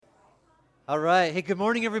All right. Hey, good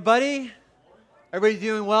morning, everybody. Everybody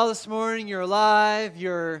doing well this morning? You're alive.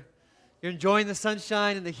 You're enjoying the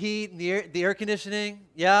sunshine and the heat and the air conditioning.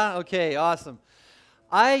 Yeah. Okay. Awesome.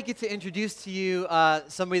 I get to introduce to you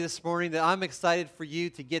somebody this morning that I'm excited for you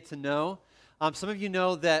to get to know. Some of you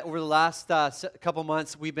know that over the last couple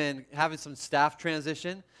months we've been having some staff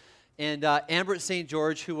transition, and Amber at St.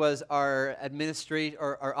 George, who was our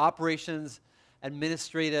our operations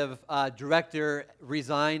administrative director,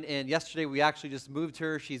 resigned, and yesterday we actually just moved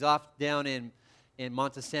her. She's off down in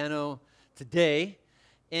Montesano today.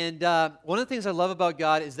 And one of the things I love about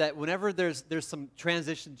God is that whenever there's some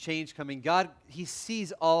transition change coming, God, He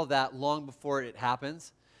sees all of that long before it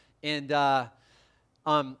happens. And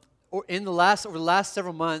over the last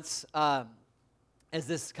several months, as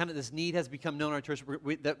this need has become known in our church,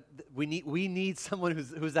 we need someone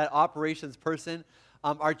who's that operations person.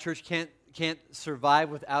 Our church can't survive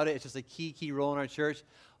without it. It's just a key role in our church.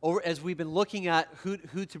 As we've been looking at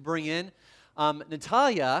who to bring in,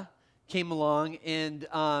 Natalia came along and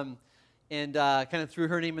kind of threw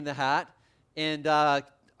her name in the hat. And I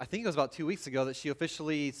think it was about 2 weeks ago that she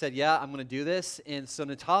officially said, yeah, I'm going to do this. And so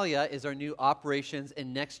Natalia is our new operations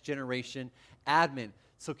and next generation admin.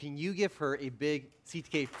 So can you give her a big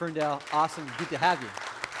CTK Ferndale? Awesome. Good to have you.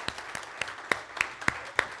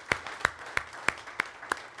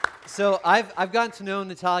 So I've gotten to know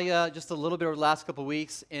Natalia just a little bit over the last couple of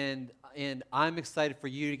weeks, and I'm excited for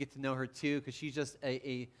you to get to know her too, because she's just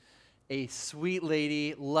a sweet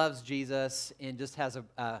lady, loves Jesus, and just has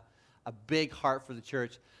a big heart for the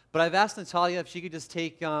church. But I've asked Natalia if she could just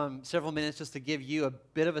take several minutes just to give you a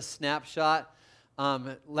bit of a snapshot,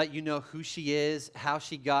 let you know who she is, how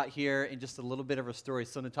she got here, and just a little bit of her story.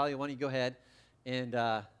 So Natalia, why don't you go ahead and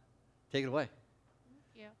take it away.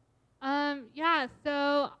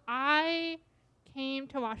 So I came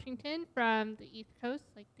to Washington from the East Coast,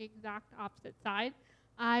 like the exact opposite side.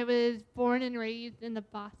 I was born and raised in the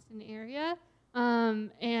Boston area,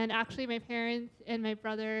 and actually my parents and my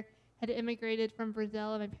brother had immigrated from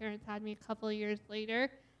Brazil, and my parents had me a couple of years later.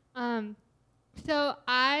 So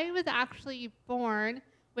I was actually born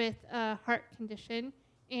with a heart condition,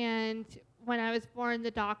 and when I was born,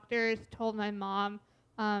 the doctors told my mom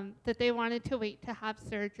that they wanted to wait to have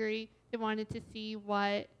surgery. They wanted to see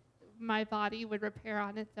what my body would repair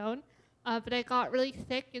on its own. But I got really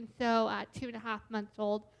sick, and so at 2.5 months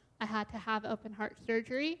old, I had to have open heart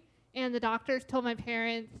surgery. And the doctors told my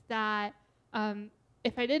parents that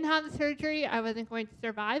if I didn't have the surgery, I wasn't going to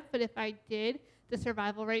survive. But if I did, the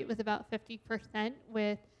survival rate was about 50%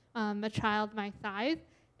 with a child my size.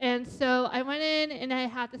 And so I went in and I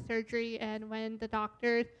had the surgery, and when the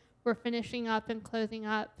doctors were finishing up and closing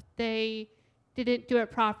up, they didn't do it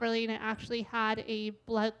properly, and I actually had a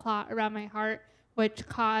blood clot around my heart, which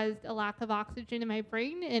caused a lack of oxygen in my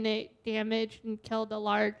brain, and it damaged and killed a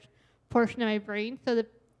large portion of my brain. So the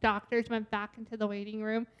doctors went back into the waiting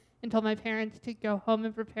room and told my parents to go home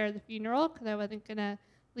and prepare the funeral because I wasn't going to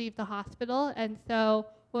leave the hospital. And so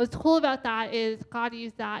what was cool about that is God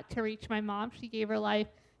used that to reach my mom. She gave her life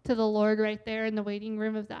to the Lord right there in the waiting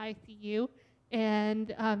room of the ICU.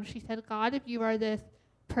 And she said, God, if you are this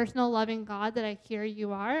personal, loving God that I hear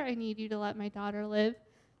you are, I need you to let my daughter live.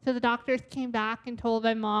 So the doctors came back and told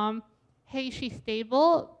my mom, hey, she's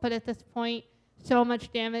stable, but at this point, so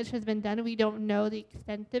much damage has been done, we don't know the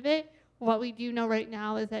extent of it. What we do know right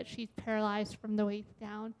now is that she's paralyzed from the waist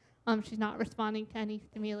down. She's not responding to any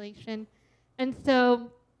stimulation. And so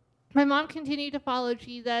my mom continued to follow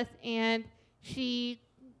Jesus, and she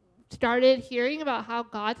started hearing about how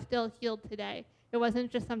God still healed today. It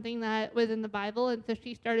wasn't just something that was in the Bible, and so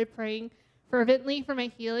she started praying fervently for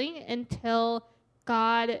my healing until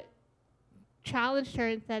God challenged her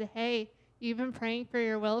and said, hey, you've been praying for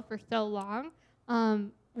your will for so long.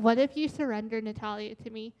 What if you surrender Natalia to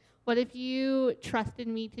me? What if you trusted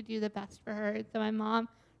me to do the best for her? And so my mom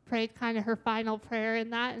prayed kind of her final prayer in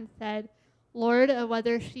that and said, Lord,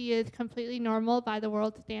 whether she is completely normal by the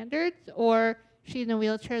world's standards or she's in a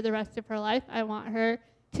wheelchair the rest of her life, I want her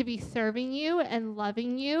to be serving you and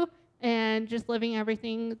loving you and just living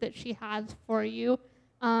everything that she has for you.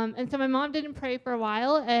 And so my mom didn't pray for a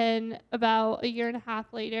while, and about 1.5 years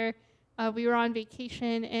later, we were on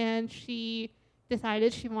vacation, and she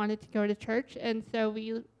decided she wanted to go to church. And so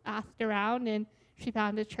we asked around, and she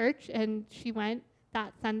found a church, and she went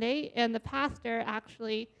that Sunday. And the pastor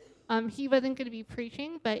actually, he wasn't going to be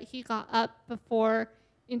preaching, but he got up before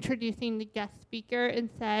introducing the guest speaker and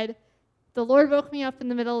said, the Lord woke me up in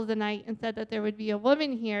the middle of the night and said that there would be a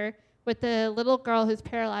woman here with a little girl who's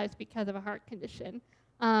paralyzed because of a heart condition.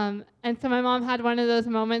 And so my mom had one of those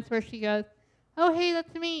moments where she goes, oh, hey,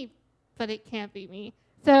 that's me, but it can't be me.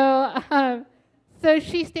 So, so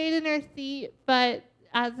she stayed in her seat, but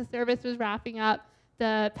as the service was wrapping up,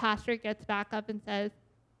 the pastor gets back up and says,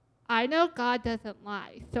 I know God doesn't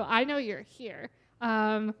lie, so I know you're here.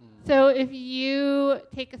 So if you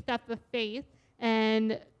take a step of faith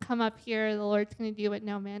and come up here, the Lord's going to do what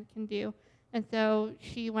no man can do. And so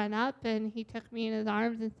she went up, and he took me in his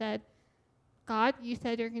arms and said, God, you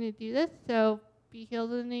said you're going to do this, so be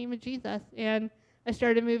healed in the name of Jesus. And I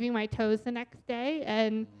started moving my toes the next day,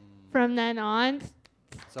 and from then on,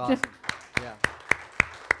 It's awesome.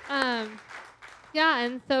 Yeah. Yeah,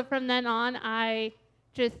 and so from then on, I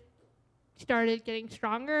just started getting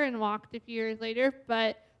stronger and walked a few years later.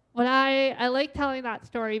 But what I like telling that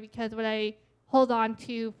story because what I hold on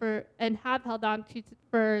to for and have held on to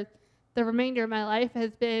for the remainder of my life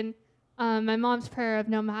has been my mom's prayer of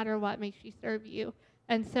no matter what, may she serve you.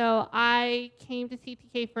 And so I came to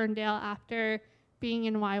CTK Ferndale after being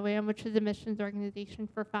in YWAM, which is a missions organization,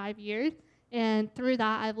 for 5 years. And through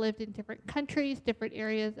that, I've lived in different countries, different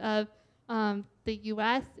areas of the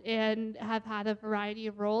U.S., and have had a variety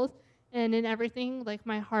of roles. And in everything, like,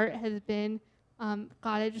 my heart has been, God,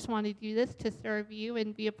 I just want to do this to serve you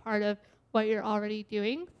and be a part of what you're already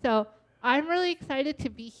doing. So I'm really excited to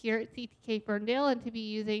be here at CTK Ferndale and to be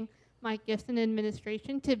using my gifts in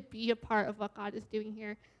administration to be a part of what God is doing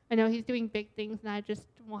here. I know he's doing big things, and I just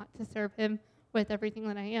want to serve him with everything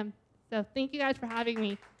that I am. So thank you guys for having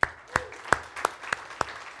me.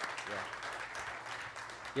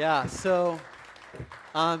 Yeah, so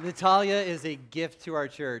Natalia is a gift to our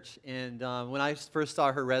church, and when I first saw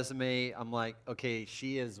her resume, I'm like, okay,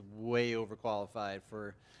 she is way overqualified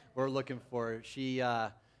for what we're looking for. She,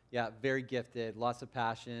 very gifted, lots of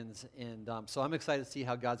passions, and so I'm excited to see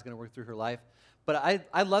how God's going to work through her life. But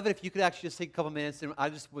I love it if you could actually just take a couple minutes, and I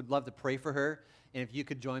just would love to pray for her, and if you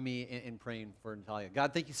could join me in praying for Natalia.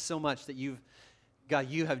 God, thank you so much that you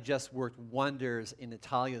have just worked wonders in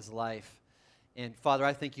Natalia's life. And Father,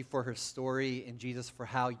 I thank you for her story, and Jesus, for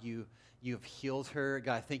how you have healed her.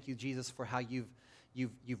 God, I thank you, Jesus, for how you've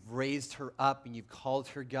raised her up and you've called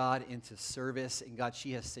her, God, into service. And God,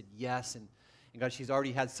 she has said yes, and God, she's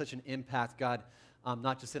already had such an impact, God,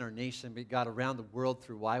 not just in our nation, but God, around the world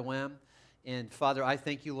through YWAM. And Father, I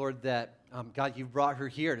thank you, Lord, that God, you've brought her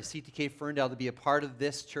here to CTK Ferndale to be a part of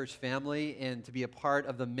this church family and to be a part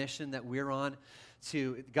of the mission that we're on,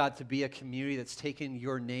 to God, to be a community that's taken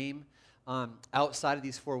your name outside of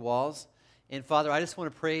these four walls. And Father, I just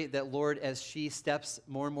want to pray that, Lord, as she steps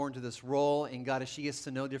more and more into this role, and God, as she gets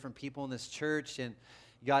to know different people in this church, and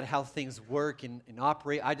God, how things work and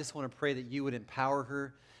operate, I just want to pray that you would empower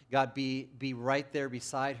her. God, be right there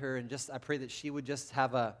beside her, and just I pray that she would just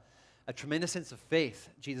have a tremendous sense of faith,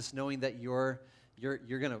 Jesus, knowing that you're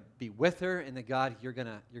going to be with her, and that, God, you're going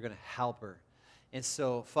to help her. And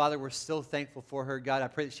so, Father, we're still thankful for her. God, I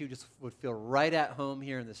pray that she would feel right at home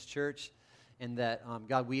here in this church, and that,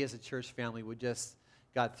 God, we as a church family would just,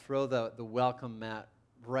 God, throw the welcome mat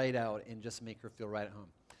right out and just make her feel right at home.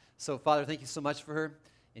 So, Father, thank you so much for her.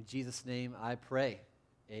 In Jesus' name I pray.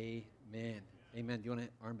 Amen. Amen. Do you want to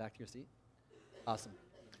arm back to your seat? Awesome.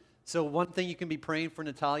 So one thing you can be praying for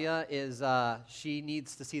Natalia is she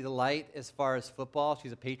needs to see the light as far as football.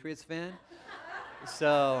 She's a Patriots fan.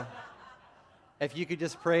 So if you could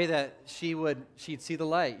just pray that she'd see the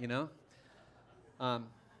light, you know.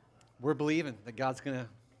 We're believing that God's going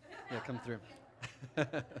to come through.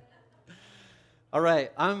 All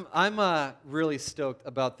right, I'm really stoked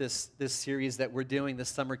about this series that we're doing this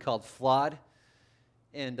summer called Flawed.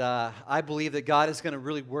 And I believe that God is going to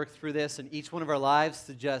really work through this in each one of our lives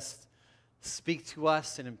to just speak to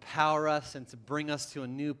us and empower us and to bring us to a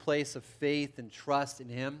new place of faith and trust in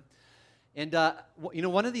Him. And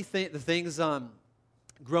one of the things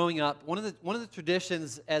growing up, one of the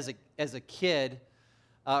traditions as a kid,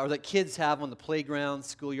 or that kids have on the playground,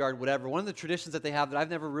 schoolyard, whatever. One of the traditions that they have that I've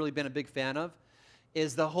never really been a big fan of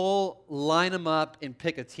is the whole line them up and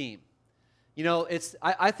pick a team. You know,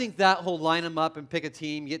 I think that whole line them up and pick a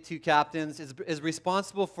team, get two captains, is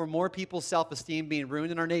responsible for more people's self-esteem being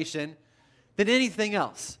ruined in our nation than anything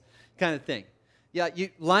else kind of thing. Yeah, you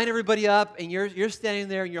line everybody up, and you're standing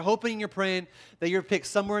there, and you're hoping and you're praying that you're picked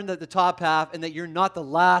somewhere in the top half and that you're not the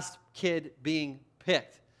last kid being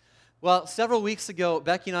picked. Well, several weeks ago,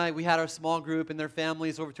 Becky and I, we had our small group and their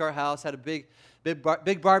families over to our house, had a big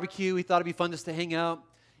barbecue. We thought it'd be fun just to hang out,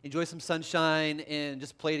 enjoy some sunshine, and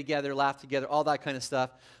just play together, laugh together, all that kind of stuff.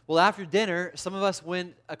 Well, after dinner, some of us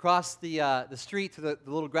went across the street to the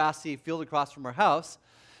little grassy field across from our house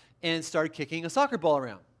and started kicking a soccer ball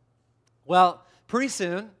around. Well, pretty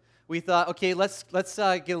soon, we thought, okay, let's get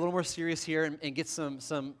a little more serious here and get some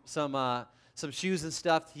some shoes and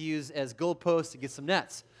stuff to use as goalposts to get some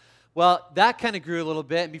nets. Well, that kind of grew a little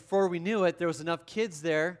bit, and before we knew it, there was enough kids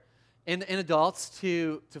there and adults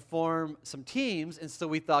to form some teams, and so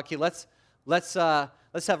we thought, okay, let's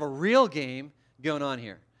have a real game going on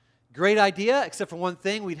here. Great idea, except for one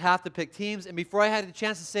thing, we'd have to pick teams, and before I had a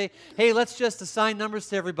chance to say, hey, let's just assign numbers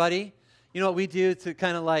to everybody, you know what we do to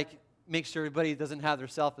kind of like make sure everybody doesn't have their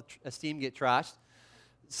self-esteem get trashed?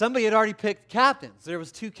 Somebody had already picked captains. There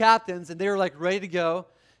was 2 captains, and they were like ready to go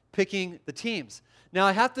picking the teams. Now,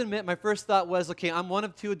 I have to admit, my first thought was, okay, I'm one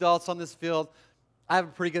of 2 adults on this field. I have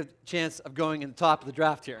a pretty good chance of going in the top of the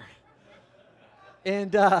draft here.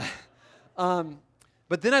 And,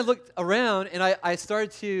 but then I looked around, and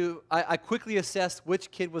I quickly assessed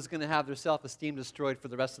which kid was going to have their self-esteem destroyed for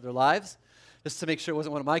the rest of their lives, just to make sure it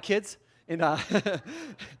wasn't one of my kids. And, and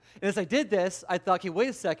as I did this, I thought, okay, wait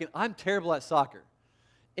a second, I'm terrible at soccer.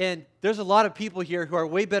 And there's a lot of people here who are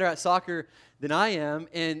way better at soccer than I am,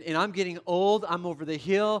 and I'm getting old, I'm over the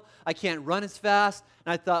hill, I can't run as fast,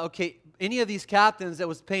 and I thought, okay, any of these captains that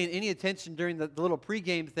was paying any attention during the little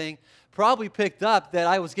pregame thing probably picked up that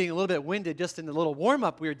I was getting a little bit winded just in the little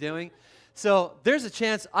warm-up we were doing. So there's a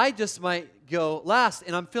chance I just might go last,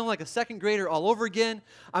 and I'm feeling like a second grader all over again.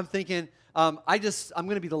 I'm thinking, I'm going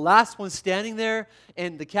to be the last one standing there,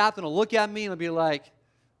 and the captain will look at me and will be like,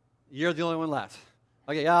 you're the only one left.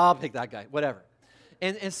 Okay, yeah, I'll pick that guy, whatever.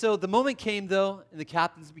 And so the moment came, though, and the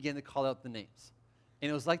captains began to call out the names. And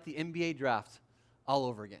it was like the NBA draft all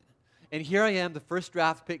over again. And here I am, the first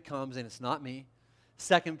draft pick comes, and it's not me.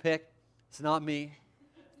 Second pick, it's not me.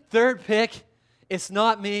 Third pick, it's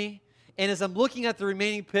not me. And as I'm looking at the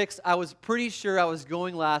remaining picks, I was pretty sure I was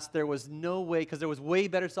going last. There was no way, because there was way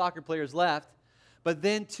better soccer players left. But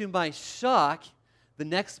then, to my shock, the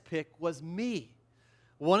next pick was me.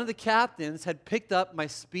 One of the captains had picked up my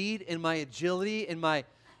speed and my agility and my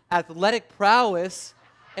athletic prowess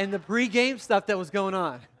and the pregame stuff that was going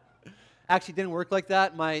on. Actually, it didn't work like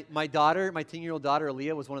that. My daughter, my 10-year-old daughter,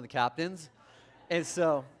 Aaliyah, was one of the captains. And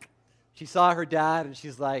so she saw her dad, and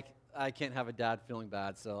she's like, I can't have a dad feeling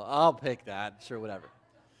bad, so I'll pick that. Sure, whatever.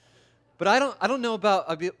 But I don't know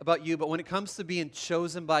about you, but when it comes to being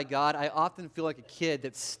chosen by God, I often feel like a kid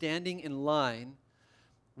that's standing in line,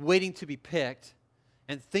 waiting to be picked,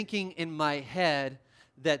 and thinking in my head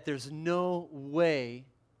that there's no way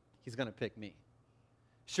he's going to pick me.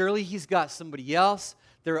 Surely he's got somebody else.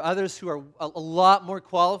 There are others who are a lot more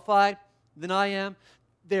qualified than I am.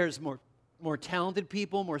 There's more talented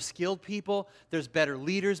people, more skilled people. There's better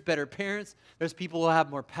leaders, better parents. There's people who have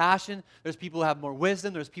more passion. There's people who have more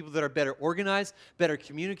wisdom. There's people that are better organized, better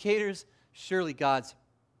communicators. Surely God's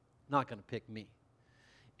not going to pick me.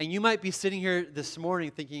 And you might be sitting here this morning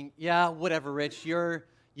thinking, yeah, whatever, Rich,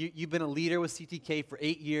 you've been a leader with CTK for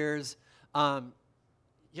 8 years.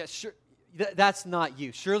 Yeah, sure, that's not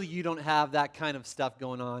you. Surely you don't have that kind of stuff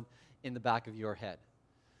going on in the back of your head.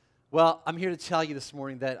 Well, I'm here to tell you this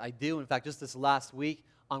morning that I do. In fact, just this last week,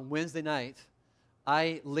 on Wednesday night,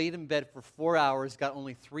 I laid in bed for 4 hours, got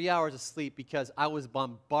only 3 hours of sleep because I was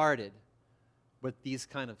bombarded with these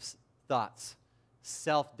kind of thoughts,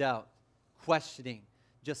 self-doubt, questioning,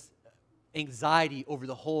 just anxiety over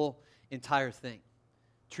the whole entire thing.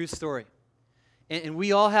 True story. And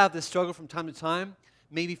we all have this struggle from time to time.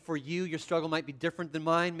 Maybe for you, your struggle might be different than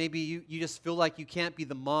mine. Maybe you just feel like you can't be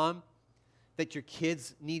the mom that your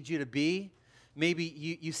kids need you to be. Maybe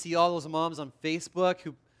you see all those moms on Facebook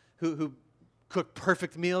who cook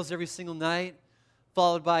perfect meals every single night,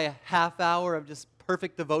 followed by a half hour of just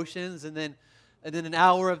perfect devotions, and then an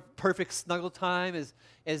hour of perfect snuggle time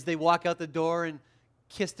as they walk out the door and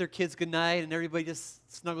kiss their kids goodnight, and everybody just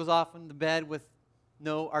snuggles off in the bed with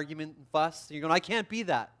no argument and fuss. And you're going, I can't be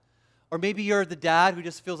that. Or maybe you're the dad who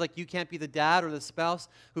just feels like you can't be the dad, or the spouse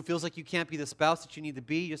who feels like you can't be the spouse that you need to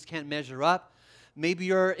be. You just can't measure up. Maybe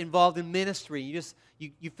you're involved in ministry.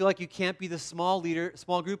 You feel like you can't be the small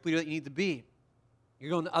group leader that you need to be. You're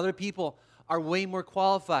going, other people are way more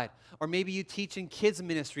qualified. Or maybe you teach in kids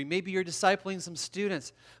ministry. Maybe you're discipling some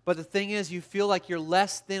students. But the thing is, you feel like you're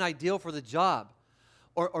less than ideal for the job.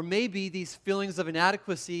 Or maybe these feelings of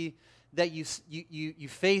inadequacy that you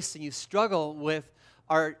face and you struggle with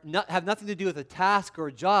have nothing to do with a task or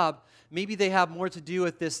a job. Maybe they have more to do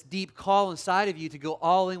with this deep call inside of you to go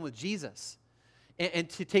all in with Jesus and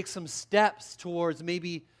to take some steps towards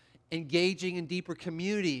maybe engaging in deeper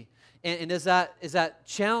community. And as that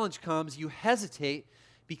challenge comes, you hesitate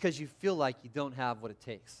because you feel like you don't have what it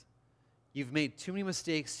takes. You've made too many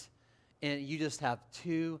mistakes, and you just have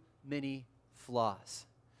too many flaws.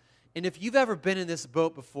 And if you've ever been in this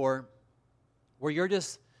boat before, where you're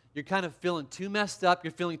kind of feeling too messed up,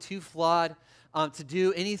 you're feeling too flawed, to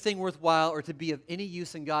do anything worthwhile or to be of any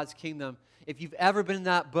use in God's kingdom, if you've ever been in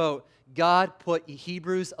that boat, God put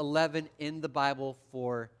Hebrews 11 in the Bible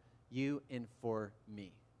for you and for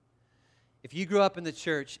me. If you grew up in the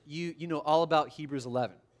church, you know all about Hebrews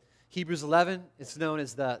 11. Hebrews 11 is known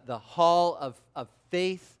as the hall of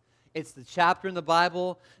faith. It's the chapter in the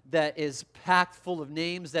Bible that is packed full of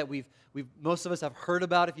names that most of us have heard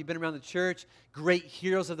about if you've been around the church. Great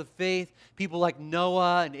heroes of the faith, people like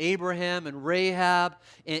Noah and Abraham and Rahab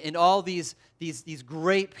and all these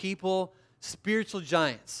great people, spiritual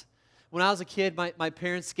giants. When I was a kid, my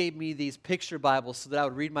parents gave me these picture Bibles so that I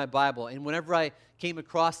would read my Bible. And whenever I came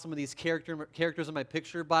across some of these characters in my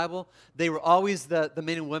picture Bible, they were always the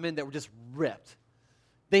men and women that were just ripped.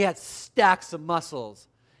 They had stacks of muscles.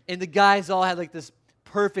 And the guys all had like this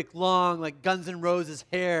perfect long, like Guns N' Roses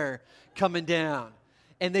hair coming down.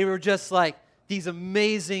 And they were just like these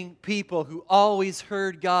amazing people who always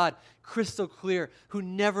heard God crystal clear, who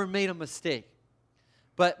never made a mistake.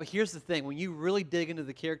 But here's the thing. When you really dig into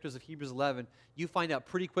the characters of Hebrews 11, you find out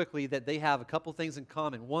pretty quickly that they have a couple things in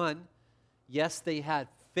common. One, yes, they had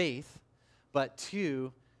faith. But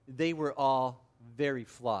two, they were all very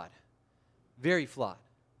flawed. Very flawed.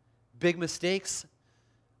 Big mistakes.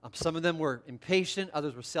 Some of them were impatient.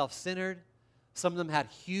 Others were self-centered. Some of them had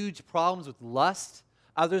huge problems with lust.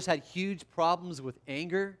 Others had huge problems with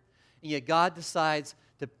anger. And yet God decides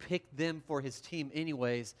to pick them for his team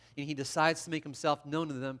anyways. And he decides to make himself known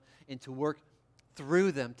to them and to work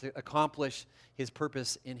through them to accomplish his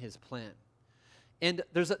purpose in his plan. And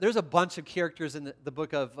there's a bunch of characters in the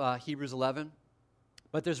book of Hebrews 11.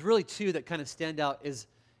 But there's really two that kind of stand out as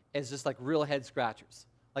just like real head scratchers.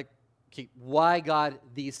 Okay, why God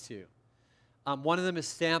these two? One of them is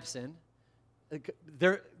Samson.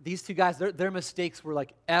 These two guys, their mistakes were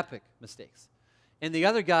like epic mistakes. And the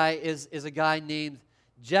other guy is a guy named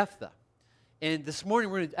Jeptha. And this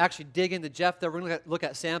morning we're going to actually dig into Jeptha. We're going to look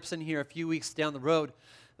at Samson here a few weeks down the road.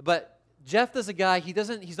 But Jephtha's a guy,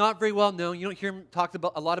 he's not very well known. You don't hear him talked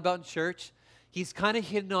about a lot about in church. He's kind of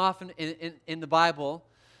hidden off in the Bible.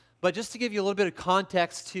 But just to give you a little bit of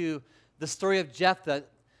context to the story of Jeptha,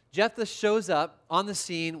 Jeptha shows up on the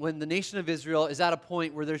scene when the nation of Israel is at a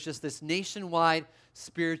point where there's just this nationwide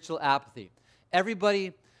spiritual apathy.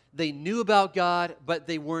 Everybody, they knew about God, but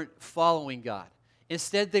they weren't following God.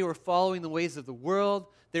 Instead, they were following the ways of the world.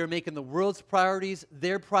 They were making the world's priorities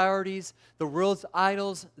their priorities, the world's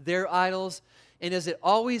idols their idols. And as it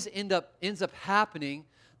always ends up happening,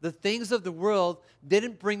 the things of the world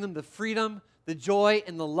didn't bring them the freedom, the joy,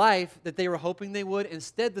 and the life that they were hoping they would.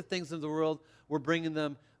 Instead, the things of the world were bringing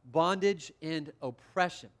them bondage and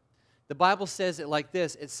oppression. The Bible says it like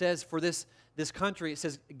this. It says for this country, it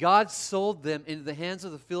says, God sold them into the hands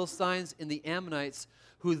of the Philistines and the Ammonites,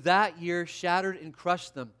 who that year shattered and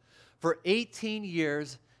crushed them. For 18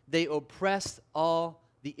 years, they oppressed all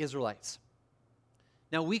the Israelites.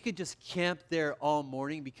 Now, we could just camp there all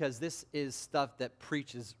morning because this is stuff that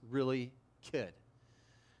preaches really good.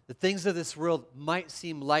 The things of this world might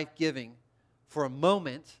seem life-giving for a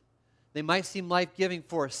moment. They might seem life-giving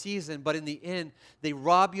for a season, but in the end, they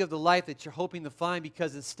rob you of the life that you're hoping to find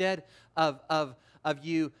because instead of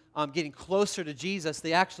you getting closer to Jesus,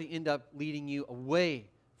 they actually end up leading you away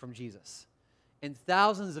from Jesus. And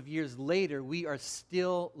thousands of years later, we are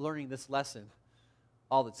still learning this lesson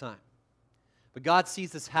all the time. But God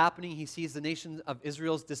sees this happening. He sees the nation of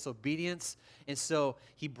Israel's disobedience. And so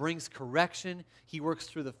he brings correction. He works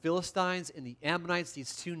through the Philistines and the Ammonites,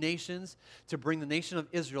 these two nations, to bring the nation of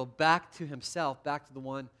Israel back to himself, back to the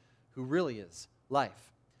one who really is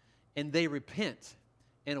life. And they repent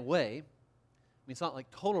in a way. I mean, it's not like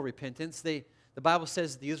total repentance. The Bible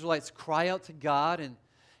says the Israelites cry out to God and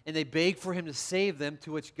they beg for him to save them,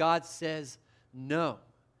 to which God says no.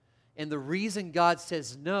 And the reason God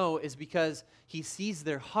says no is because he sees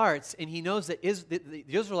their hearts and he knows that the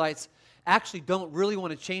Israelites actually don't really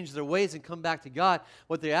want to change their ways and come back to God.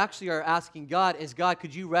 What they actually are asking God is, God,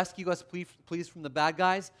 could you rescue us please from the bad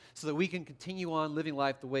guys so that we can continue on living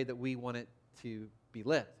life the way that we want it to be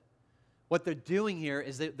lived? What they're doing here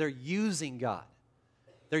is that they're using God.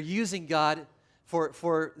 They're using God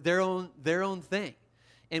for their own thing.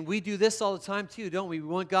 And we do this all the time too, don't we? We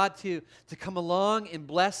want God to come along and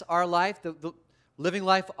bless our life, the living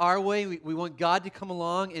life our way. We want God to come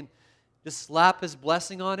along and just slap his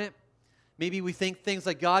blessing on it. Maybe we think things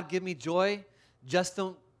like, God, give me joy. Just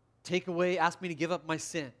don't ask me to give up my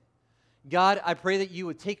sin. God, I pray that you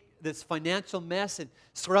would take this financial mess and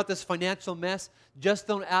sort out this financial mess. Just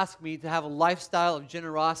don't ask me to have a lifestyle of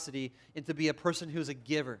generosity and to be a person who's a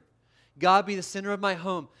giver. God be the center of my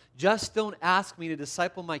home. Just don't ask me to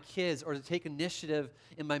disciple my kids or to take initiative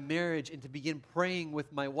in my marriage and to begin praying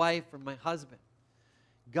with my wife or my husband.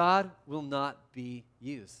 God will not be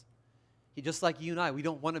used. He, just like you and I, we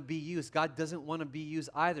don't want to be used. God doesn't want to be used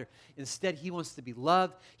either. Instead, He wants to be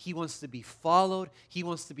loved. He wants to be followed. He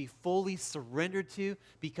wants to be fully surrendered to,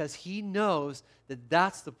 because He knows that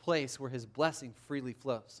that's the place where His blessing freely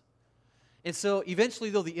flows. And so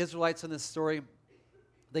eventually, though, the Israelites in this story,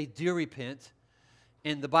 they do repent.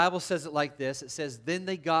 And the Bible says it like this. It says, then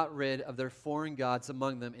they got rid of their foreign gods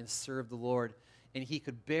among them and served the Lord. And He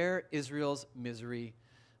could bear Israel's misery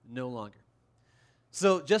no longer.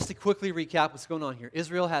 So just to quickly recap what's going on here.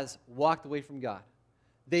 Israel has walked away from God.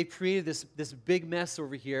 They've created this big mess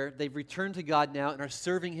over here. They've returned to God now and are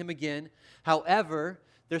serving Him again. However,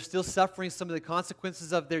 they're still suffering some of the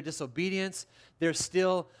consequences of their disobedience. They're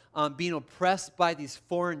still being oppressed by these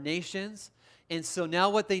foreign nations. And so now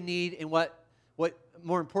what they need, and what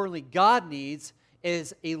more importantly God needs,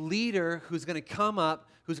 is a leader who's going to come up,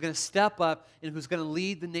 who's going to step up, and who's going to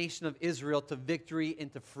lead the nation of Israel to victory and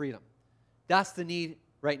to freedom. That's the need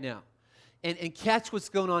right now. And catch what's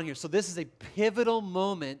going on here. So this is a pivotal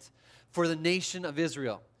moment for the nation of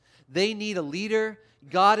Israel. They need a leader.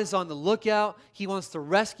 God is on the lookout. He wants to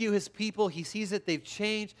rescue His people. He sees that they've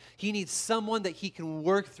changed. He needs someone that He can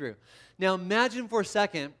work through. Now imagine for a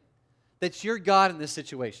second that you're God in this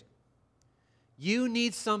situation. You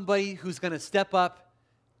need somebody who's going to step up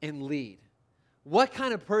and lead. What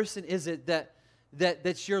kind of person is it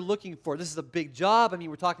that you're looking for? This is a big job. I mean,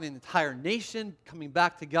 we're talking an entire nation coming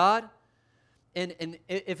back to God. And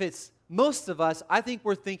if it's most of us, I think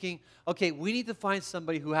we're thinking, okay, we need to find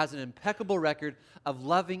somebody who has an impeccable record of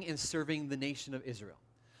loving and serving the nation of Israel.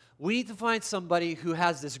 We need to find somebody who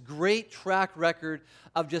has this great track record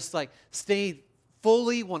of just like staying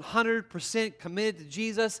fully 100% committed to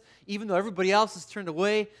Jesus. Even though everybody else has turned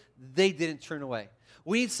away, they didn't turn away.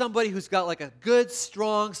 We need somebody who's got like a good,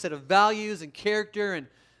 strong set of values and character, and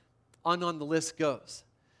on the list goes.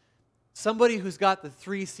 Somebody who's got the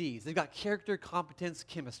 3 C's. They've got character, competence,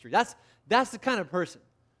 chemistry. That's the kind of person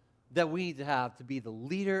that we need to have to be the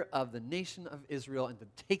leader of the nation of Israel and to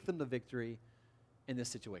take them to victory in this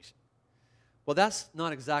situation. Well, that's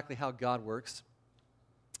not exactly how God works.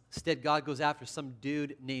 Instead, God goes after some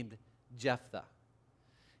dude named Jeptha.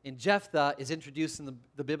 And Jeptha is introduced in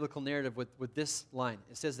the biblical narrative with this line.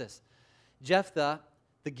 It says this: Jeptha,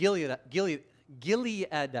 the Gileadite,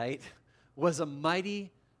 was a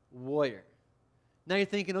mighty warrior. Now you're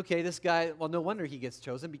thinking, okay, this guy, well, no wonder he gets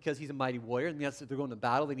chosen, because he's a mighty warrior. And that's if they're going to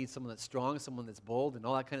battle, they need someone that's strong, someone that's bold, and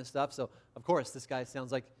all that kind of stuff. So, of course, this guy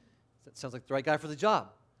sounds like the right guy for the job.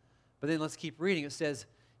 But then let's keep reading. It says,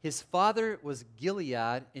 his father was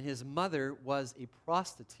Gilead, and his mother was a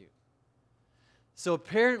prostitute. So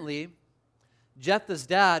apparently, Jephtha's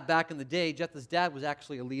dad back in the day, Jephtha's dad was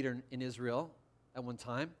actually a leader in Israel at one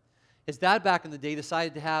time. His dad back in the day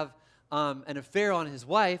decided to have an affair on his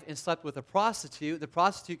wife and slept with a prostitute. The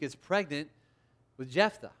prostitute gets pregnant with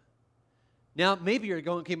Jeptha. Now, maybe you're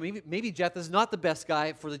going, okay, maybe Jephtha's not the best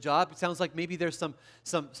guy for the job. It sounds like maybe there's some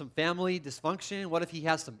family dysfunction. What if he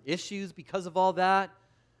has some issues because of all that?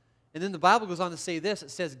 And then the Bible goes on to say this.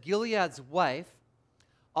 It says, Gilead's wife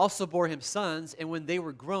also bore him sons, and when they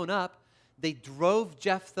were grown up, they drove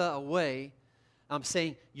Jeptha away,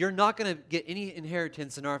 saying, you're not going to get any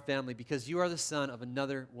inheritance in our family because you are the son of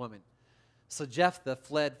another woman. So Jeptha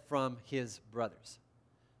fled from his brothers.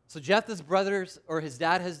 So Jephtha's brothers, or his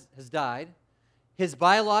dad has died. His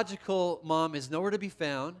biological mom is nowhere to be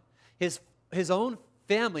found. His own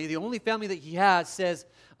family, the only family that he has, says,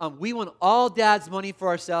 we want all dad's money for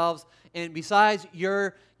ourselves, and besides,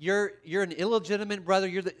 you're an illegitimate brother.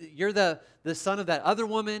 You're the son of that other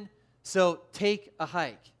woman, so take a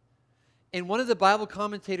hike. And one of the Bible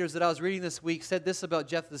commentators that I was reading this week said this about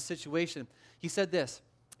Jephtha's situation. He said this: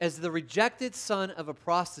 as the rejected son of a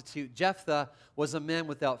prostitute, Jeptha was a man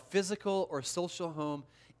without physical or social home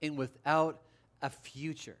and without a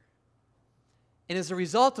future. And as a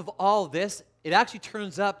result of all this, it actually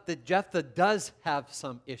turns up that Jeptha does have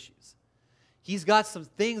some issues. He's got some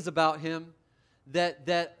things about him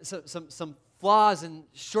some flaws and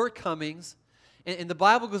shortcomings. And the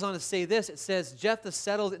Bible goes on to say this. It says, Jeptha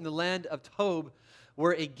settled in the land of Tob,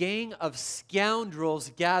 where a gang of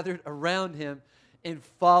scoundrels gathered around him and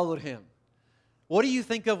followed him. What do you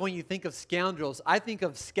think of when you think of scoundrels? I think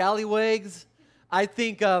of scallywags. I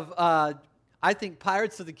think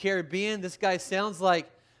Pirates of the Caribbean. This guy sounds like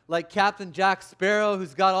Captain Jack Sparrow,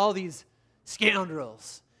 who's got all these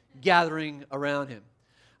scoundrels gathering around him.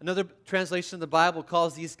 Another translation of the Bible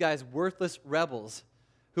calls these guys worthless rebels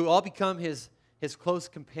who all become his his close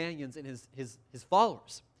companions and his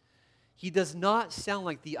followers. He does not sound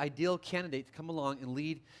like the ideal candidate to come along and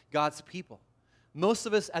lead God's people. Most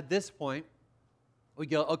of us at this point, we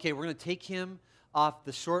go, okay, we're going to take him off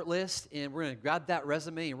the short list, and we're going to grab that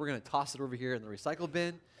resume, and we're going to toss it over here in the recycle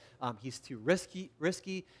bin. He's too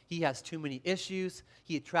risky. He has too many issues.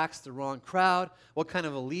 He attracts the wrong crowd. What kind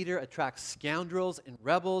of a leader attracts scoundrels and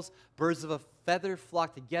rebels? Birds of a feather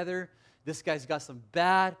flock together. This guy's got some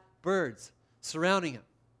bad birds surrounding him.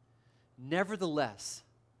 Nevertheless,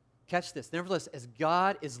 catch this. Nevertheless, as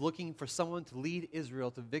God is looking for someone to lead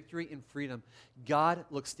Israel to victory and freedom, God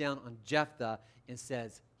looks down on Jeptha and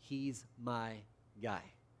says, he's my guy.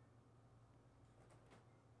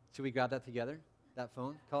 Should we grab that together? That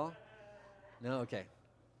phone call? No? Okay.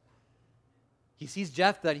 He sees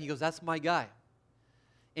Jeptha and he goes, that's my guy.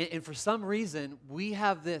 And for some reason, we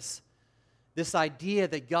have this idea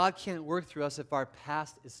that God can't work through us if our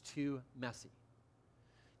past is too messy.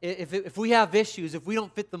 If we have issues, if we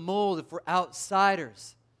don't fit the mold, if we're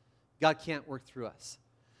outsiders, God can't work through us.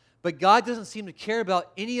 But God doesn't seem to care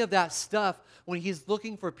about any of that stuff when he's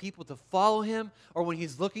looking for people to follow him or when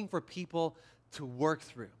he's looking for people to work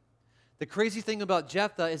through. The crazy thing about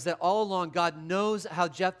Jeptha is that all along God knows how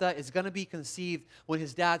Jeptha is going to be conceived when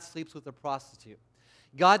his dad sleeps with a prostitute.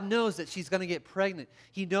 God knows that she's going to get pregnant.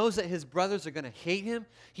 He knows that his brothers are going to hate him.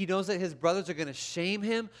 He knows that his brothers are going to shame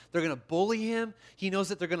him. They're going to bully him. He knows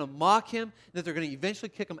that they're going to mock him, that they're going to eventually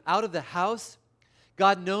kick him out of the house.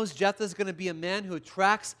 God knows Jeptha is going to be a man who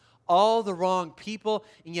attracts all the wrong people,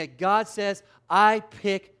 and yet God says, I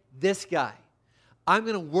pick this guy. I'm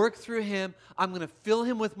going to work through him. I'm going to fill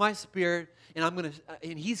him with my spirit, and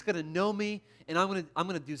he's going to know me, and I'm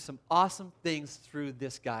going to do some awesome things through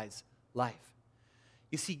this guy's life.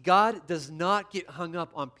 You see, God does not get hung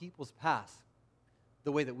up on people's past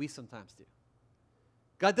the way that we sometimes do.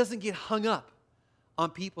 God doesn't get hung up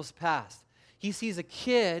on people's past. He sees a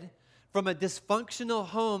kid from a dysfunctional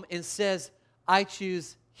home and says, I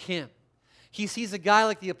choose him. He sees a guy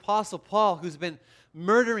like the Apostle Paul who's been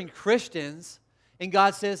murdering Christians, and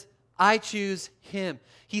God says, I choose him.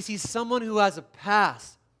 He sees someone who has a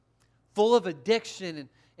past full of addiction,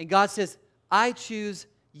 and God says, I choose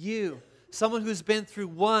you. Someone who's been through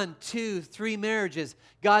 1, 2, 3 marriages,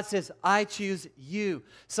 God says, I choose you.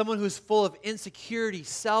 Someone who's full of insecurity,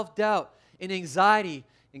 self-doubt, and anxiety,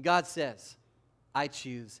 and God says, I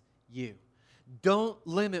choose you. Don't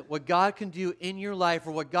limit what God can do in your life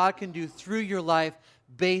or what God can do through your life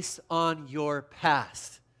based on your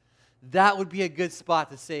past. That would be a good spot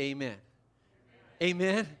to say amen.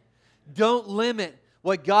 Amen? Don't limit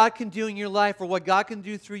what God can do in your life or what God can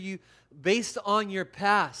do through you based on your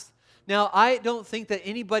past. Now, I don't think that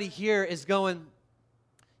anybody here is going,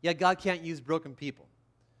 yeah, God can't use broken people.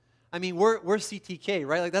 I mean, we're CTK,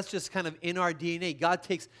 right? Like, that's just kind of in our DNA. God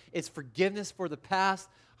takes, it's forgiveness for the past,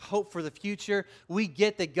 hope for the future. We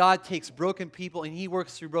get that God takes broken people and he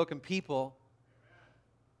works through broken people.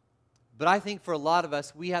 But I think for a lot of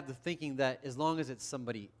us, we have the thinking that as long as it's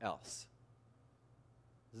somebody else,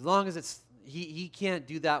 as long as it's, he can't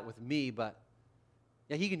do that with me, but,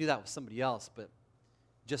 yeah, he can do that with somebody else, but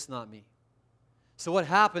just not me. So what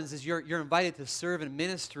happens is you're invited to serve in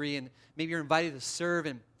ministry, and maybe you're invited to serve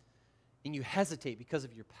and you hesitate because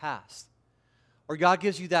of your past. Or God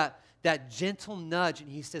gives you that gentle nudge and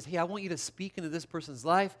he says, hey, I want you to speak into this person's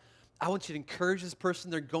life. I want you to encourage this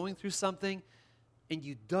person. They're going through something, and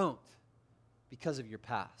you don't because of your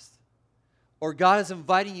past. Or God is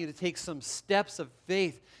inviting you to take some steps of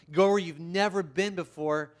faith, go where you've never been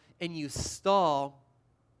before, and you stall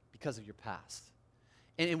because of your past.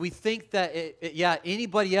 And we think that,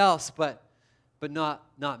 anybody else, but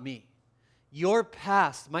not me. Your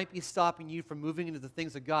past might be stopping you from moving into the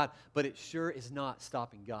things of God, but it sure is not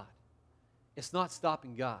stopping God. It's not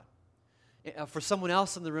stopping God. For someone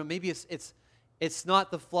else in the room, maybe it's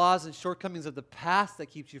not the flaws and shortcomings of the past that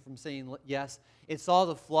keeps you from saying yes. It's all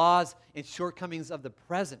the flaws and shortcomings of the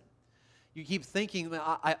present. You keep thinking,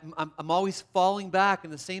 I'm always falling back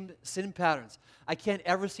in the same sin patterns. I can't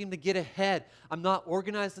ever seem to get ahead. I'm not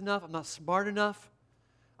organized enough. I'm not smart enough.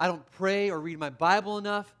 I don't pray or read my Bible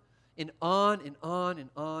enough. And on and on and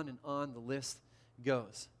on and on the list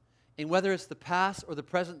goes. And whether it's the past or the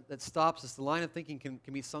present that stops us, the line of thinking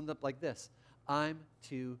can be summed up like this. I'm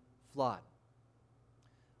too flawed.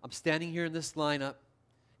 I'm standing here in this lineup,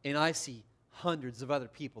 and I see hundreds of other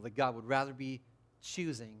people that God would rather be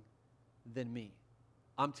choosing than me.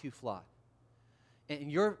 I'm too flawed.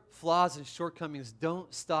 And your flaws and shortcomings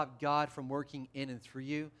don't stop God from working in and through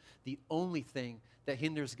you. The only thing that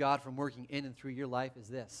hinders God from working in and through your life is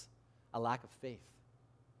this: a lack of faith.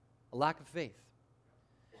 A lack of faith.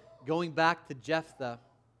 going back to Jeptha,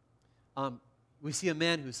 we see a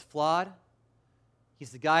man who's flawed. He's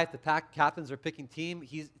the guy, if the captains are picking teams,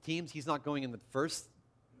 he's not going in the first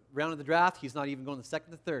round of the draft. He's not even going the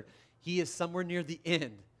second to third. He is somewhere near the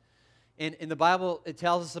end. And in the Bible, it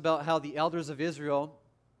tells us about how the elders of Israel,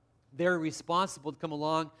 they're responsible to come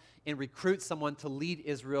along and recruit someone to lead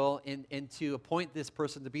Israel and to appoint this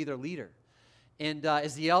person to be their leader. And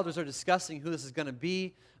as the elders are discussing who this is going to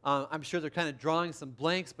be, I'm sure they're kind of drawing some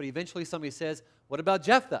blanks, but eventually somebody says, what about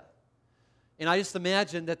Jeptha? And I just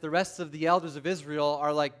imagine that the rest of the elders of Israel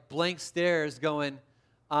are like blank stares going,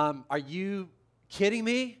 are you kidding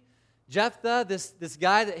me? Jeptha, this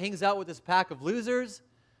guy that hangs out with this pack of losers,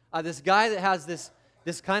 this guy that has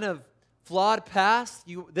this kind of flawed past,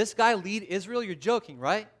 this guy lead Israel? You're joking,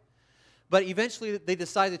 right? But eventually they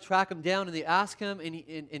decide to track him down, and they ask him,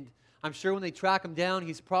 and I'm sure when they track him down,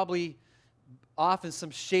 he's probably off in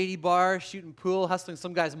some shady bar, shooting pool, hustling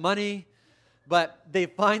some guy's money. But they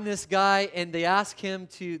find this guy, and they ask him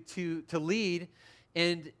to lead,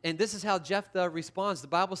 and this is how Jeptha responds. The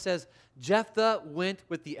Bible says, Jeptha went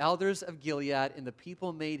with the elders of Gilead, and the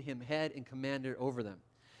people made him head and commander over them.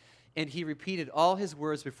 And he repeated all his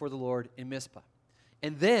words before the Lord in Mizpah.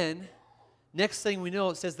 And then, next thing we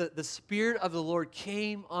know, it says that the Spirit of the Lord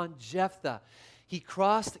came on Jeptha. He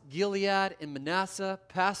crossed Gilead and Manasseh,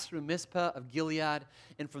 passed through Mizpah of Gilead,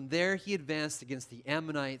 and from there he advanced against the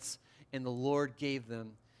Ammonites, and the Lord gave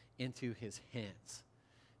them into his hands.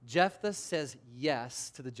 Jeptha says yes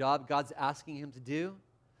to the job God's asking him to do,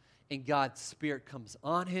 and God's Spirit comes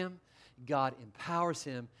on him, God empowers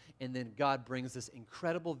him, and then God brings this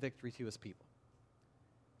incredible victory to his people.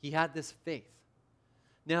 He had this faith.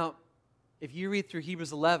 Now, if you read through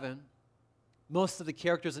Hebrews 11, most of the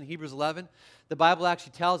characters in Hebrews 11, the Bible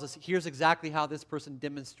actually tells us here's exactly how this person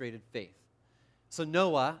demonstrated faith. So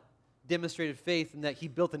Noah demonstrated faith in that he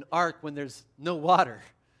built an ark when there's no water.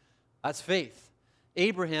 That's faith.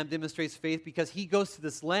 Abraham demonstrates faith because he goes to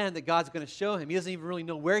this land that God's going to show him. He doesn't even really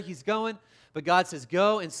know where he's going, but God says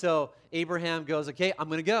go, and so Abraham goes, okay, I'm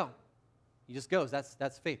going to go. He just goes.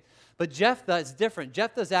 That's faith. But Jeptha is different.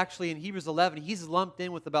 Jeptha is actually in Hebrews 11. He's lumped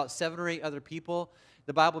in with about 7 or 8 other people.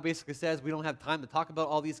 The Bible basically says we don't have time to talk about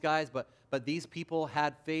all these guys, but these people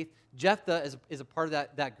had faith. Jeptha is a part of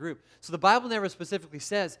that group. So the Bible never specifically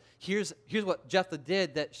says, here's what Jeptha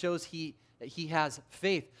did that shows he has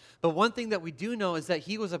faith. But one thing that we do know is that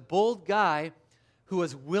he was a bold guy who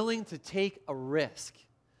was willing to take a risk.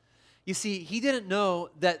 You see, he didn't know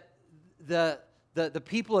that the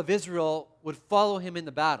people of Israel would follow him in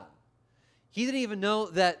the battle. He didn't even know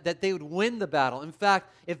that they would win the battle. In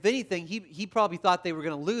fact, if anything, he probably thought they were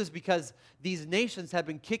going to lose because these nations had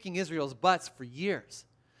been kicking Israel's butts for years.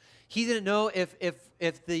 He didn't know if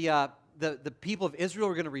the people of Israel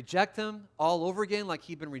were going to reject him all over again like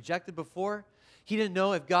he'd been rejected before. He didn't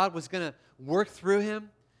know if God was going to work through him.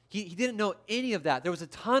 He didn't know any of that. There was a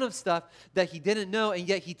ton of stuff that he didn't know, and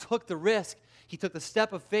yet he took the risk. He took the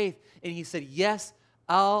step of faith, and he said, yes,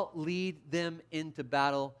 I'll lead them into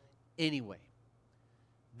battle anyway.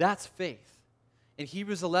 That's faith. And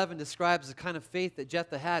Hebrews 11 describes the kind of faith that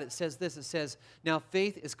Jeptha had. It says this, it says, now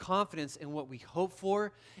faith is confidence in what we hope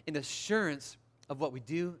for and assurance of what we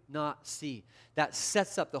do not see. That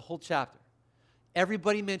sets up the whole chapter.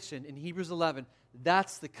 Everybody mentioned in Hebrews 11,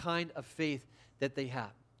 that's the kind of faith that they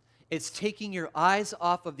have. It's taking your eyes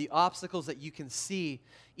off of the obstacles that you can see,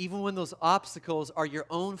 even when those obstacles are your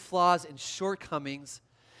own flaws and shortcomings.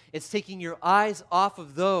 It's taking your eyes off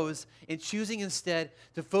of those and choosing instead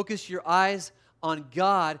to focus your eyes on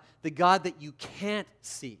God, the God that you can't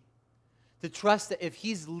see. To trust that if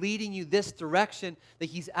he's leading you this direction, that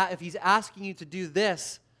if he's asking you to do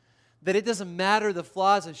this, that it doesn't matter the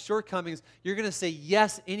flaws and shortcomings, you're going to say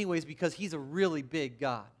yes anyways because he's a really big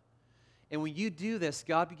God. And when you do this,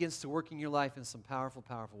 God begins to work in your life in some powerful,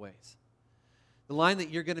 powerful ways. The line that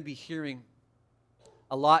you're going to be hearing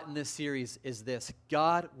a lot in this series is this: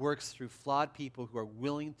 God works through flawed people who are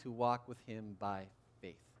willing to walk with him by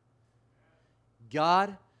faith.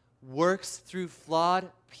 God works through flawed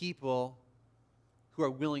people who are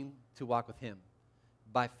willing to walk with him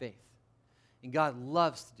by faith. And God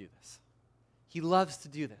loves to do this. He loves to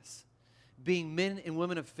do this. Being men and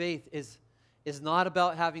women of faith is not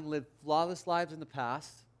about having lived flawless lives in the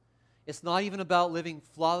past. It's not even about living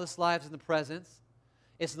flawless lives in the present.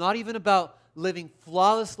 It's not even about living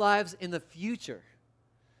flawless lives in the future.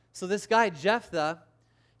 So this guy, Jeptha,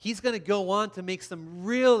 he's going to go on to make some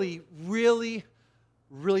really, really,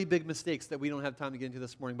 really big mistakes that we don't have time to get into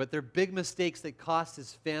this morning. But they're big mistakes that cost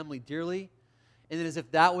his family dearly. And then as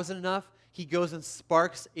if that wasn't enough, he goes and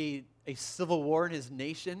sparks a civil war in his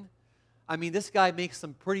nation. I mean, this guy makes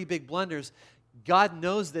some pretty big blunders. God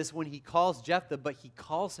knows this when he calls Jeptha, but he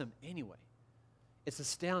calls him anyway. It's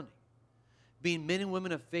astounding. Being men and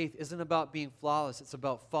women of faith isn't about being flawless. It's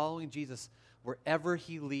about following Jesus wherever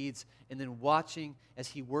he leads and then watching as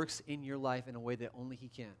he works in your life in a way that only he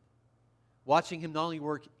can. Watching him not only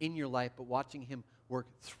work in your life, but watching him work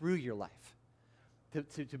through your life.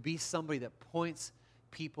 To be somebody that points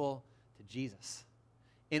people to Jesus.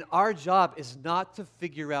 And our job is not to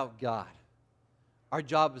figure out God. Our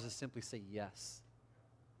job is to simply say yes.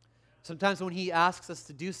 Sometimes when he asks us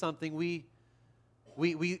to do something, we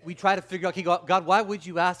try to figure out, okay, God, why would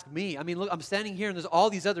you ask me? I mean, look, I'm standing here and there's all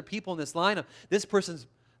these other people in this lineup. This person's,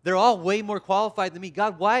 they're all way more qualified than me.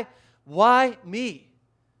 God, why me?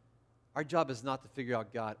 Our job is not to figure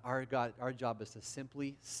out God. Our job is to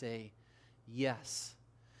simply say yes.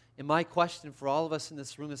 And my question for all of us in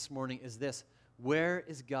this room this morning is this: where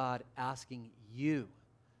is God asking you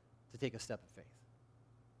to take a step of faith?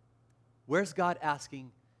 Where's God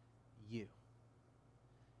asking you?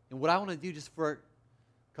 And what I want to do just for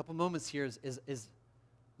a couple moments here is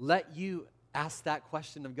let you ask that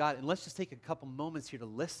question of God. And let's just take a couple moments here to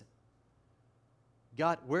listen.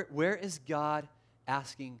 God, where is God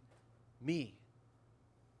asking me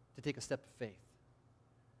to take a step of faith?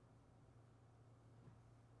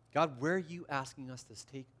 God, where are you asking us to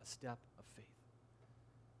take a step of faith?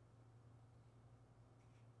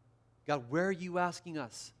 God, where are you asking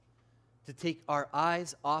us to take our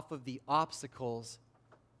eyes off of the obstacles,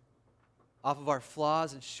 off of our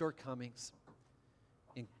flaws and shortcomings,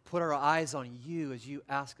 and put our eyes on you as you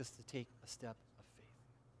ask us to take a step of faith?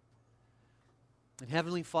 And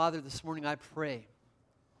Heavenly Father, this morning I pray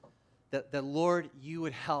that Lord, you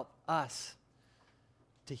would help us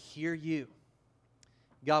to hear you.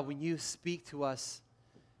 God, when you speak to us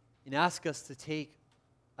and ask us to take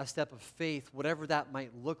a step of faith, whatever that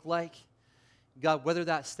might look like, God, whether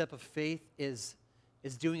that step of faith is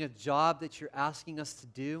doing a job that you're asking us to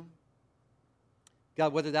do,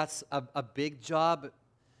 God, whether that's a big job,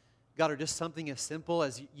 God, or just something as simple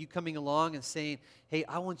as you coming along and saying, hey,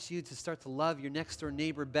 I want you to start to love your next door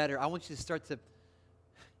neighbor better. I want you to start to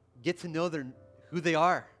get to know who they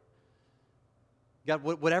are. God,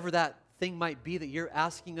 whatever that thing might be that you're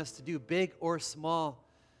asking us to do, big or small,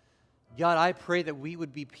 God, I pray that we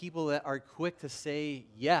would be people that are quick to say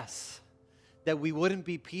yes, that we wouldn't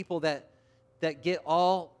be people that get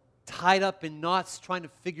all tied up in knots trying to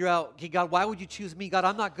figure out, okay, God, why would you choose me? God,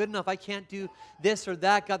 I'm not good enough. I can't do this or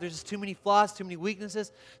that. God, there's just too many flaws, too many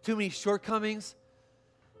weaknesses, too many shortcomings.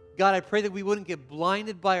 God, I pray that we wouldn't get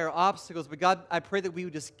blinded by our obstacles, but God, I pray that we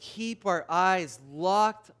would just keep our eyes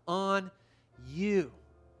locked on you.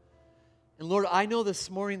 And Lord, I know this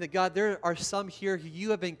morning that, God, there are some here who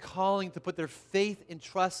you have been calling to put their faith and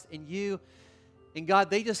trust in you. And God,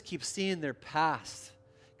 they just keep seeing their past.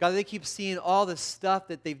 God, they keep seeing all this stuff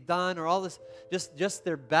that they've done, or all this, just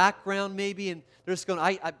their background maybe, and they're just going,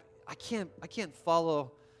 I can't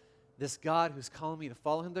follow this God who's calling me to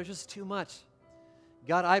follow him. There's just too much.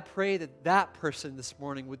 God, I pray that person this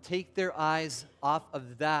morning would take their eyes off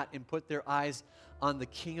of that and put their eyes on the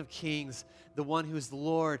King of Kings, the one who is the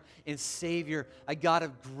Lord and Savior, a God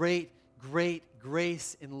of great, great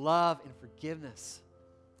grace and love and forgiveness.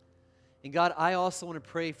 And God, I also want to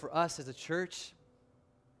pray for us as a church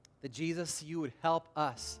that, Jesus, you would help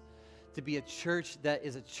us to be a church that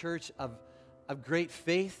is a church of great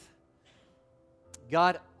faith.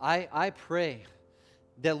 God, I pray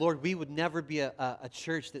that, Lord, we would never be a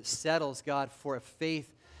church that settles, God, for a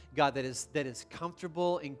faith, God, that is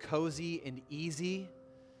comfortable and cozy and easy.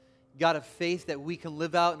 God, a faith that we can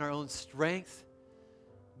live out in our own strength.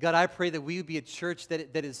 God, I pray that we would be a church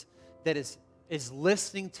that is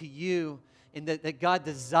listening to you, and that God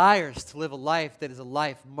desires to live a life that is a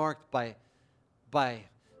life marked by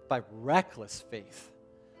reckless faith.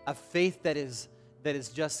 A faith that is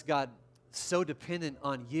just, God, so dependent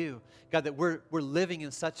on you. God, that we're living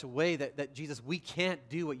in such a way that Jesus, we can't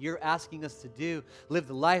do what you're asking us to do, live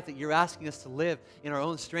the life that you're asking us to live in our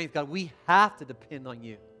own strength. God, we have to depend on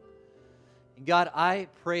you. And God, I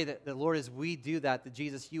pray that, Lord, as we do that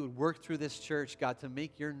Jesus, you would work through this church, God, to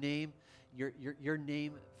make your name, your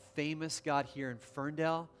name famous, God, here in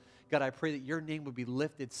Ferndale. God, I pray that your name would be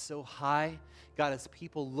lifted so high. God, as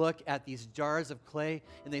people look at these jars of clay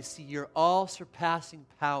and they see your all-surpassing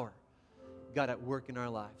power, God, at work in our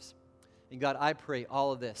lives. And God, I pray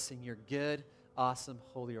all of this in your good, awesome,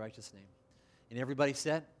 holy, righteous name. And everybody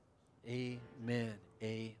said, amen,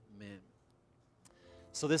 amen.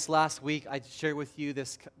 So this last week, I shared with you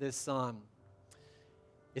this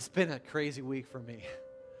it's been a crazy week for me.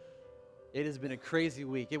 It has been a crazy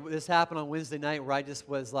week. This happened on Wednesday night where I just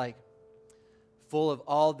was like, full of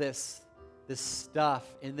all this stuff.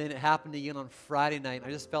 And then it happened again on Friday night.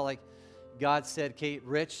 I just felt like God said, Kate,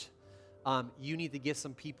 Rich, you need to get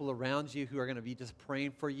some people around you who are going to be just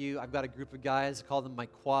praying for you. I've got a group of guys, I call them my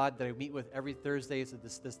quad, that I meet with every Thursday. It's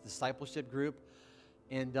this discipleship group.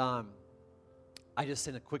 And I just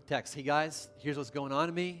sent a quick text. Hey, guys, here's what's going on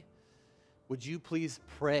to me. Would you please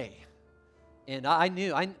pray? And I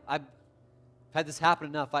knew, I've had this happen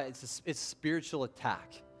enough. It's spiritual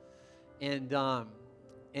attack. And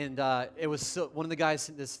it was one of the guys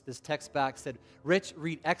sent this text back, said, Rich,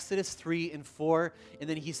 read Exodus 3 and 4. And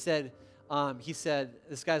then he said,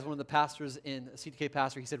 this guy's one of the pastors a CTK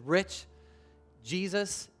pastor. He said, Rich,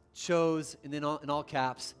 Jesus chose, and then in all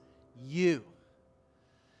caps, you.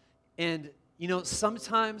 And,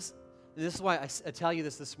 sometimes, and this is why I tell you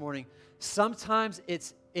this morning, sometimes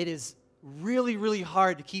it is really, really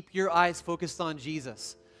hard to keep your eyes focused on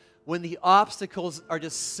Jesus when the obstacles are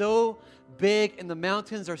just so big and the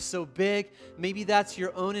mountains are so big. Maybe that's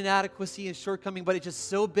your own inadequacy and shortcoming, but it's just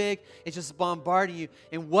so big, it's just bombarding you.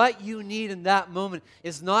 And what you need in that moment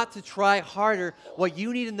is not to try harder. What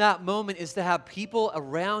you need in that moment is to have people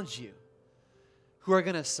around you who are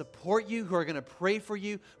going to support you, who are going to pray for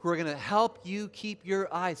you, who are going to help you keep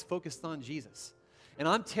your eyes focused on Jesus. And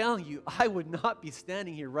I'm telling you, I would not be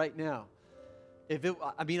standing here right now.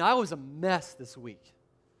 I was a mess this week.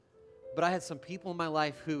 But I had some people in my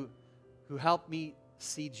life who helped me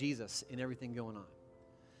see Jesus in everything going on.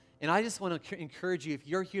 And I just want to encourage you, if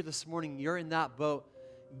you're here this morning, you're in that boat,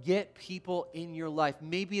 get people in your life.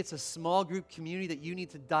 Maybe it's a small group community that you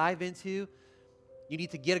need to dive into. You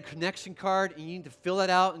need to get a connection card, and you need to fill that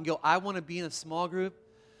out and go, I want to be in a small group.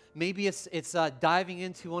 Maybe it's diving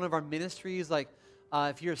into one of our ministries, like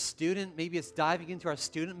if you're a student, maybe it's diving into our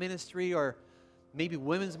student ministry, or maybe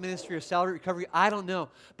women's ministry or salary recovery. I don't know.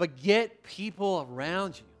 But get people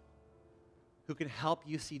around you who can help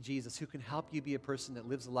you see Jesus, who can help you be a person that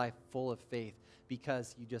lives a life full of faith,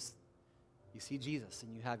 because you see Jesus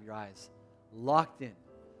and you have your eyes locked in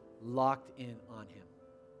on Him.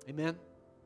 Amen?